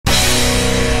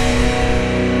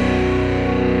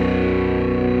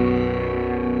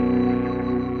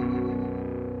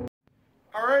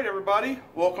everybody,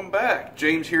 welcome back.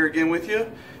 James here again with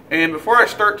you. And before I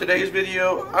start today's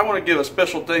video, I want to give a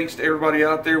special thanks to everybody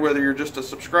out there, whether you're just a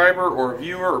subscriber or a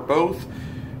viewer or both.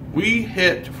 We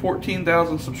hit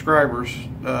 14,000 subscribers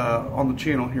on the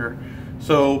channel here.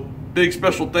 So big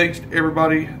special thanks to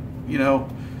everybody. You know,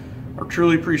 I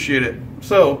truly appreciate it.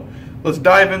 So let's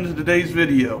dive into today's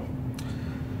video.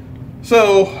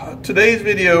 So today's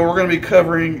video we're going to be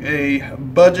covering a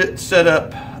budget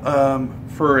setup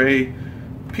for a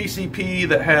PCP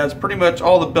that has pretty much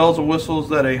all the bells and whistles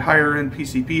that a higher end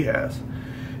PCP has,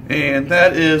 and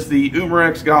that is the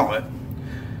UMAREX Gauntlet.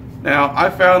 Now I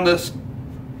found this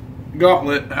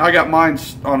Gauntlet, I got mine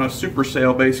on a super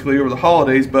sale basically over the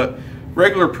holidays, but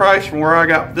regular price from where I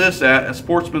got this at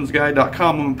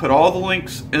sportsmansguide.com. I'm going to put all the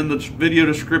links in the video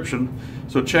description,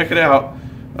 so check it out.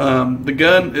 The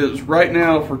gun is right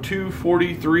now for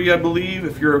 $243, I believe.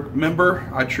 If you're a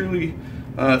member, I truly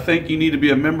think you need to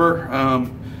be a member.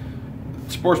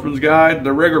 Sportsman's Guide,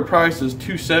 the regular price is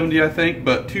 $270, I think,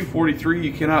 but $243,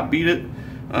 you cannot beat it.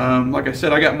 Like I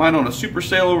said, I got mine on a super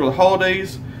sale over the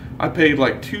holidays. I paid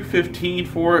like $215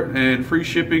 for it and free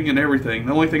shipping and everything.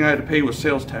 The only thing I had to pay was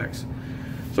sales tax.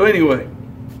 So anyway,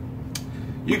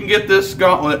 you can get this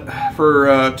Gauntlet for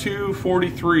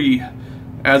 $243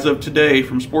 as of today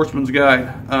from Sportsman's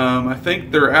Guide. I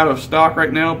think they're out of stock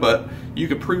right now, but you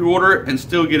could pre-order it and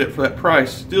still get it for that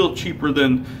price. Still cheaper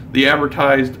than the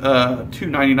advertised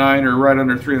 $299 or right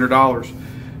under $300.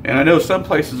 And I know some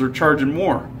places are charging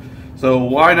more. So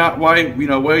why not? Why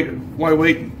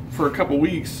wait for a couple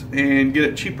weeks and get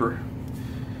it cheaper?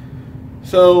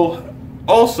 So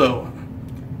also,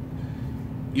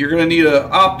 you're going to need an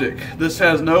optic. This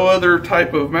has no other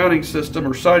type of mounting system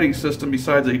or sighting system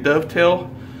besides a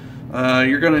Dovetail.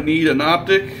 You're going to need an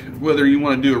optic, whether you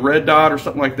want to do a red dot or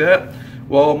something like that.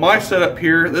 Well, my setup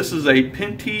here, this is a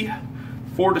Pinty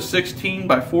 4-16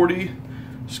 by 40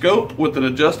 scope with an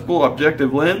adjustable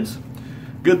objective lens.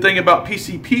 Good thing about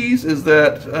PCPs is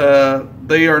that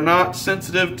they are not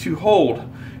sensitive to hold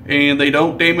and they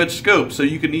don't damage scopes, so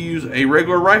you can use a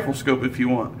regular rifle scope if you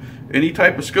want. Any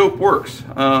type of scope works.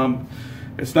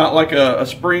 It's not like a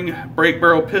spring break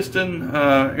barrel piston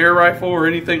air rifle or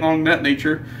anything along that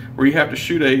nature where you have to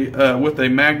shoot with a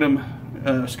Magnum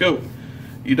scope.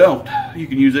 You don't. You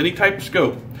can use any type of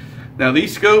scope. Now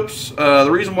these scopes, the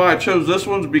reason why I chose this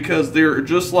one is because they're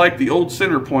just like the old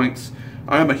center points.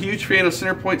 I'm a huge fan of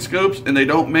center point scopes, and they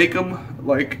don't make them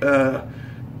like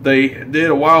they did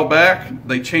a while back.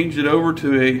 They changed it over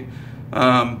to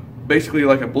a basically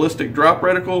like a ballistic drop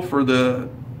reticle for the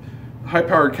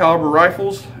high-powered caliber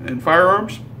rifles and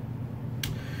firearms.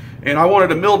 And I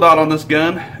wanted a mildot on this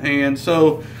gun, and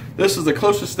so this is the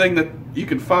closest thing that you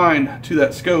can find to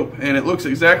that scope, and it looks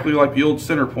exactly like the old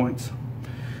center points.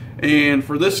 And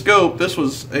for this scope, this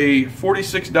was a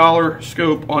 $46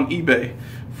 scope on eBay,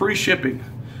 free shipping.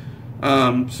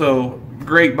 So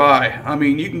great buy. I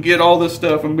mean, you can get all this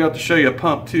stuff. I'm about to show you a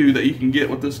pump too that you can get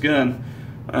with this gun,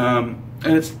 and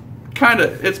it's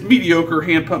mediocre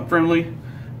hand pump friendly,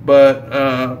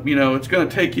 but you know, it's going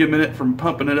to take you a minute from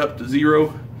pumping it up to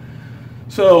zero.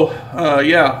 So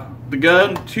yeah, the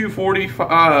gun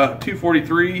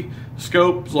 $243,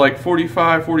 scope's like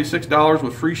 $45, $46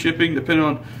 with free shipping, depending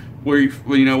on where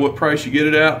you know what price you get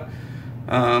it at.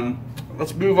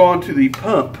 Let's move on to the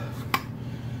pump.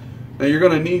 Now you're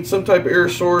going to need some type of air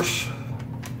source,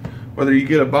 whether you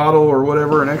get a bottle or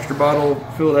whatever, an extra bottle,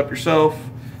 fill it up yourself,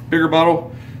 bigger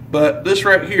bottle. But this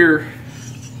right here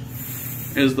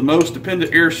is the most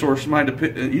dependent air source, in my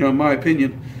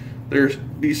opinion.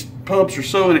 These pumps are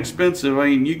so inexpensive. I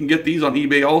mean, you can get these on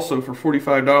eBay also for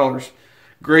 $45.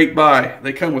 Great buy.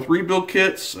 They come with rebuild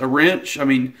kits, a wrench. I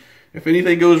mean, if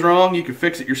anything goes wrong, you can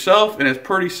fix it yourself, and it's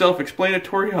pretty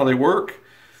self-explanatory how they work.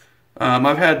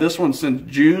 I've had this one since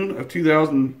June of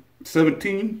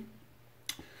 2017.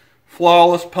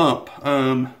 Flawless pump.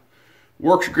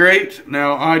 Works great.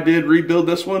 Now, I did rebuild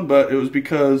this one, but it was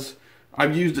because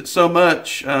I've used it so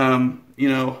much. You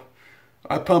know,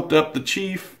 I pumped up the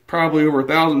Chief probably over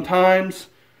 1,000 times,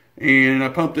 and I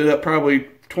pumped it up probably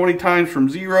 20 times from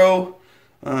zero.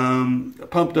 I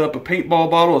pumped up a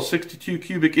paintball bottle, a 62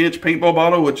 cubic inch paintball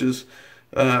bottle, which is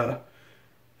 5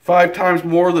 times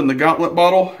more than the Gauntlet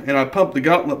bottle, and I pumped the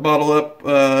Gauntlet bottle up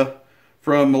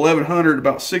from 1,100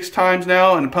 about 6 times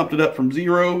now, and I pumped it up from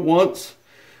zero once.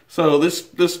 So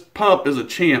this pump is a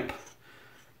champ,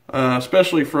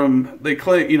 especially from, they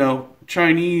claim, you know,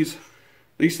 Chinese.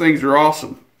 These things are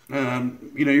awesome.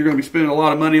 You know, you're going to be spending a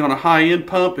lot of money on a high-end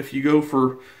pump if you go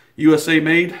for USA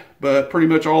made, but pretty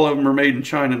much all of them are made in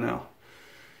China now.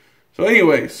 So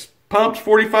anyways, pump's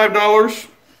 $45.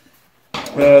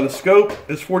 The scope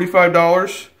is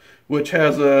 $45. which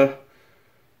has a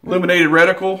illuminated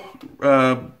reticle,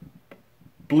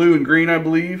 blue and green, I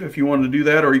believe, if you wanted to do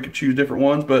that, or you could choose different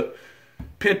ones. But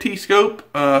Pinty scope,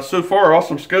 so far,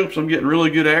 awesome scopes. I'm getting really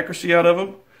good accuracy out of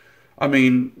them. I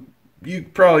mean, you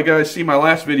probably guys see my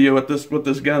last video with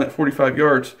this gun at 45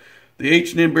 yards. The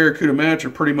H&N Baracuda Match are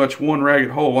pretty much one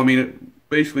ragged hole. I mean,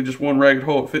 basically just one ragged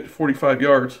hole at 45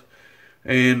 yards.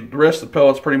 And the rest of the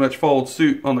pellets pretty much followed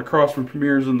suit on the Crosman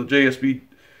Premiers and the JSB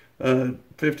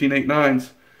 1589s.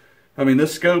 I mean,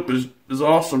 this scope is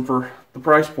awesome for the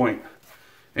price point.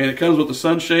 And it comes with the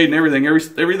sunshade and everything.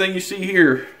 Everything you see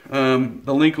here,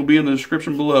 the link will be in the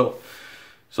description below.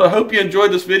 So I hope you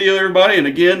enjoyed this video, everybody. And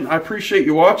again, I appreciate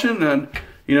you watching. And,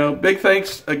 you know, big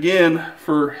thanks again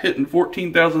for hitting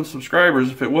 14,000 subscribers.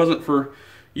 If it wasn't for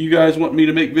you guys wanting me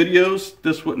to make videos,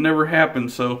 this would never happen.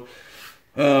 So,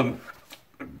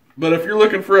 but if you're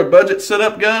looking for a budget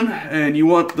setup gun and you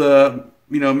want the,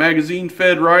 you know, magazine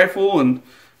fed rifle and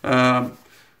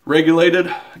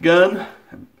regulated gun,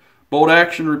 bolt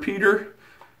action repeater,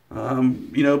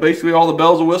 you know, basically all the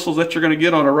bells and whistles that you're going to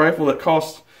get on a rifle that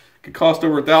could cost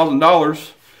over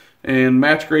 $1,000, and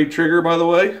match grade trigger, by the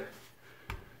way.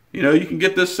 You know, you can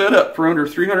get this set up for under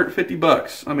 350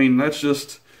 bucks. I mean, that's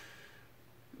just,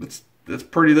 that's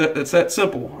that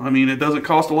simple. I mean, it doesn't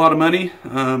cost a lot of money.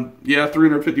 Yeah,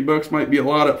 350 bucks might be a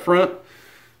lot up front,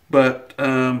 but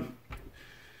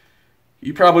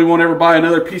you probably won't ever buy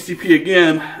another PCP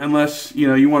again unless, you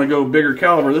know, you want to go bigger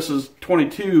caliber. This is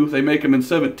 22. They make them in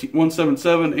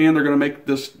 177, and they're going to make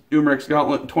this UMAREX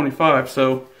Gauntlet in 25.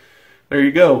 So there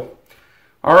you go.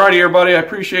 Alrighty, everybody. I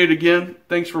appreciate it again.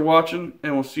 Thanks for watching,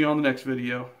 and we'll see you on the next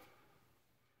video.